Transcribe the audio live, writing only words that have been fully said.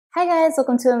Hi guys,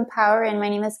 welcome to Empower, and my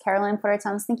name is Caroline Porter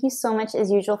Thomas. Thank you so much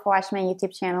as usual for watching my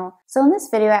YouTube channel. So in this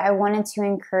video, I wanted to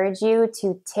encourage you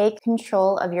to take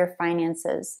control of your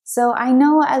finances. So I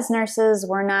know as nurses,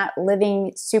 we're not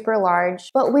living super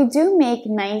large, but we do make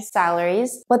nice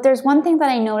salaries. But there's one thing that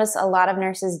I notice a lot of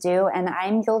nurses do, and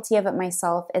I'm guilty of it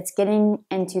myself. It's getting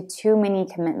into too many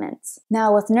commitments.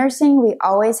 Now with nursing, we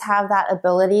always have that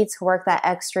ability to work that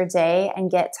extra day and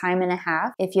get time and a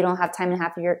half. If you don't have time and a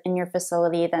half in your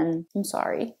facility, then I'm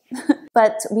sorry.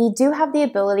 But we do have the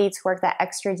ability to work that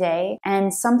extra day,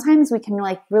 and sometimes we can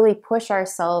really push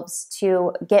ourselves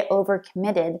to get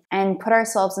overcommitted and put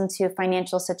ourselves into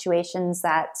financial situations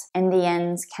that in the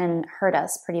end can hurt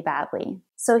us pretty badly.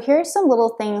 So here's some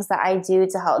little things that I do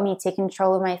to help me take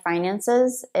control of my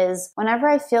finances is whenever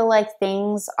I feel like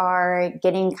things are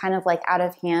getting kind of out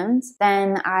of hand,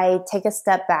 then I take a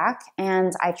step back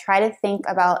and I try to think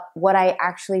about what I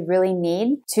actually really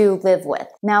need to live with.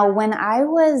 Now, when I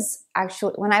was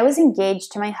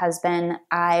engaged to my husband,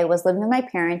 I was living with my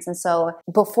parents, and so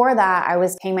before that I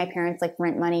was paying my parents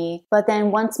rent money. But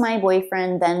then once my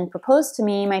boyfriend then proposed to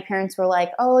me, my parents were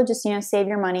like, oh, just save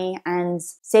your money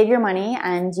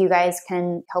and you guys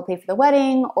can help pay for the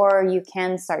wedding, or you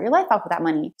can start your life off with that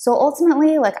money. So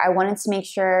ultimately, I wanted to make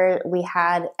sure we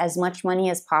had as much money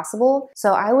as possible.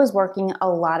 So I was working a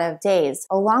lot of days.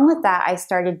 Along with that, I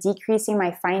started decreasing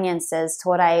my finances to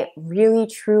what I really,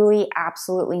 truly,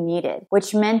 absolutely needed,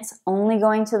 which meant only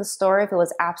going to the store if it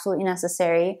was absolutely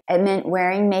necessary. It meant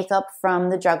wearing makeup from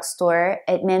the drugstore.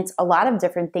 It meant a lot of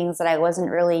different things that I wasn't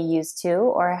really used to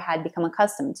or had become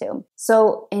accustomed to.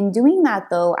 So in doing that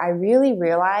though, I really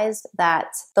realized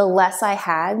that the less I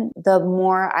had, the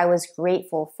more I was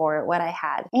grateful for what I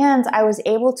had. And I was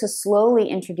able to slowly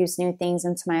introduce new things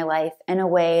into my life in a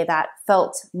way that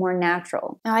felt more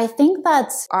natural. Now, I think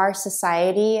that our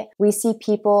society, we see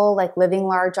people living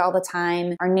large all the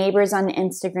time. Our neighbors on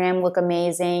Instagram look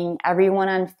amazing. Everyone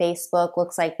on Facebook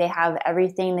looks like they have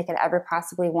everything they could ever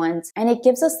possibly want. And it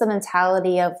gives us the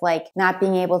mentality of not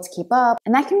being able to keep up.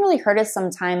 And that can really hurt us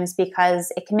sometimes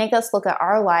because it can make us look at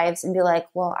our lives and be like,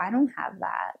 well, I don't have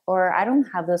that, or I don't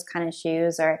have those kind of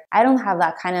shoes, or I don't have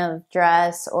that kind of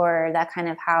dress or that kind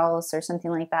of house or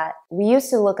something like that. We used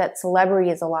to look at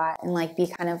celebrities a lot and be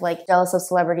kind of jealous of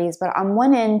celebrities, but on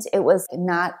one end, it was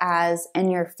not as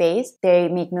in your face. They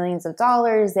make millions of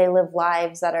dollars. They live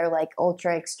lives that are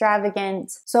ultra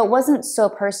extravagant. So it wasn't so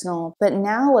personal. But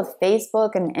now with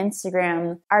Facebook and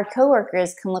Instagram, our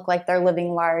coworkers can look like they're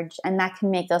living large, and that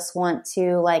can make us want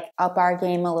to up our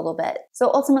game a little bit. So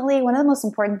ultimately, one of the most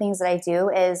important things that I do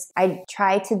is I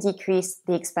try to decrease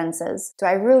the expenses. Do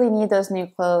I really need those new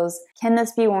clothes? Can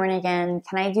this be worn again?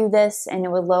 Can I do this and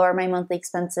it would lower my monthly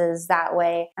expenses that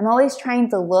way? I'm always trying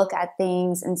to look at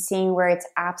things and seeing where it's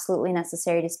absolutely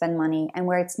necessary to spend money, and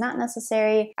where it's not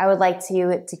necessary, I would like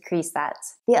to decrease that.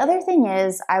 The other thing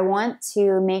is I want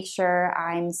to make sure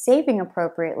I'm saving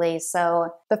appropriately.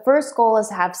 So the first goal is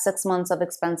to have 6 months of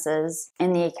expenses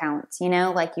in the account.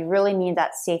 You really need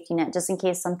that safety net just in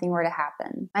case something were to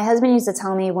happen. My husband used to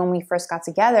tell me when we first got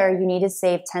together, you need to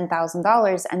save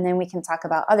 $10,000 and then we can talk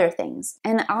about other things.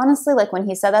 And honestly, when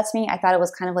he said that to me, I thought it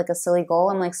was kind of a silly goal.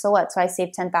 I'm like, so what? So I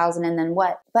saved $10,000 and then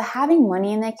what? But having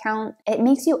money in the account, it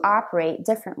makes you operate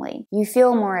differently. You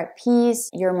feel more at peace,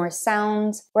 you're more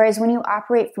sound. Whereas when you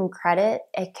operate from credit,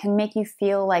 it can make you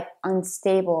feel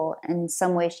unstable in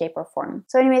some way, shape, or form.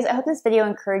 So anyways, I hope this video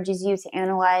encourages you to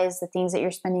analyze the things that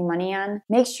you're spending money on.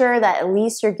 Make sure that at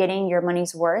least you're getting your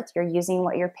money's worth, you're using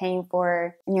what you're paying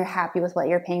for, and you're happy with what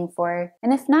you're paying for.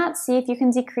 And if not, see if you can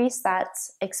decrease that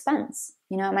expense.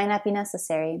 It might not be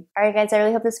necessary. All right, guys, I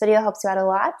really hope this video helps you out a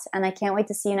lot, and I can't wait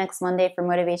to see you next Monday for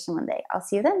Motivation Monday. I'll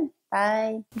see you then.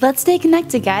 Bye. Let's stay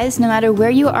connected, guys. No matter where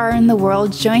you are in the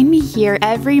world, join me here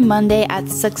every Monday at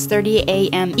 6:30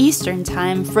 a.m. Eastern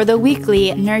Time for the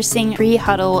weekly nursing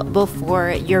pre-huddle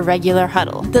before your regular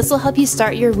huddle. This will help you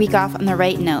start your week off on the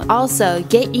right note. Also,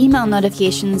 get email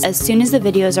notifications as soon as the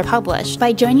videos are published.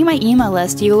 By joining my email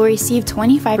list, you will receive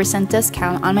 25%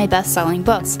 discount on my best-selling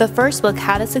books. The first book,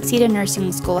 How to Succeed in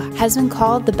Nursing School, has been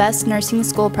called the best nursing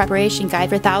school preparation guide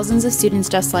for thousands of students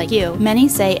just like you. Many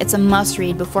say it's a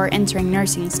must-read before entering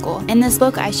nursing school. In this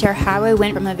book, I share how I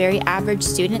went from a very average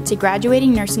student to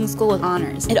graduating nursing school with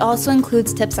honors. It also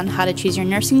includes tips on how to choose your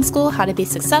nursing school, how to be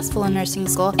successful in nursing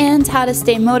school, and how to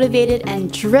stay motivated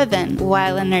and driven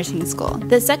while in nursing school.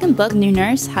 The second book, New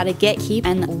Nurse, How to Get, Keep,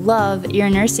 and Love Your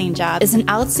Nursing Job, is an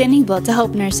outstanding book to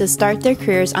help nurses start their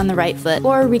careers on the right foot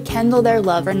or rekindle their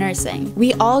love for nursing.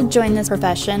 We all join this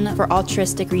profession for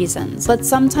altruistic reasons. But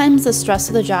sometimes the stress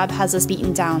of the job has us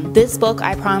beaten down. This book,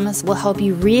 I promise, will help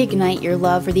you reignite your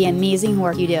love for the amazing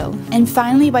work you do. And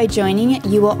finally, by joining,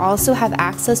 you will also have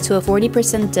access to a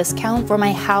 40% discount for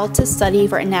my How to Study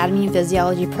for Anatomy and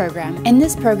Physiology program. In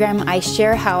this program, I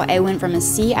share how I went from a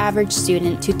C average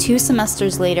student to 2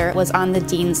 semesters later was on the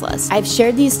Dean's List. I've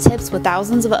shared these tips with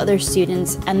thousands of other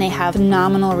students and they have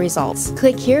phenomenal results.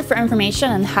 Click here for information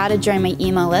on how to join my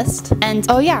email list. And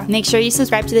oh yeah, make sure you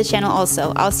subscribe to the channel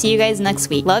also. I'll see you guys next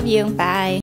week. Love you. Bye.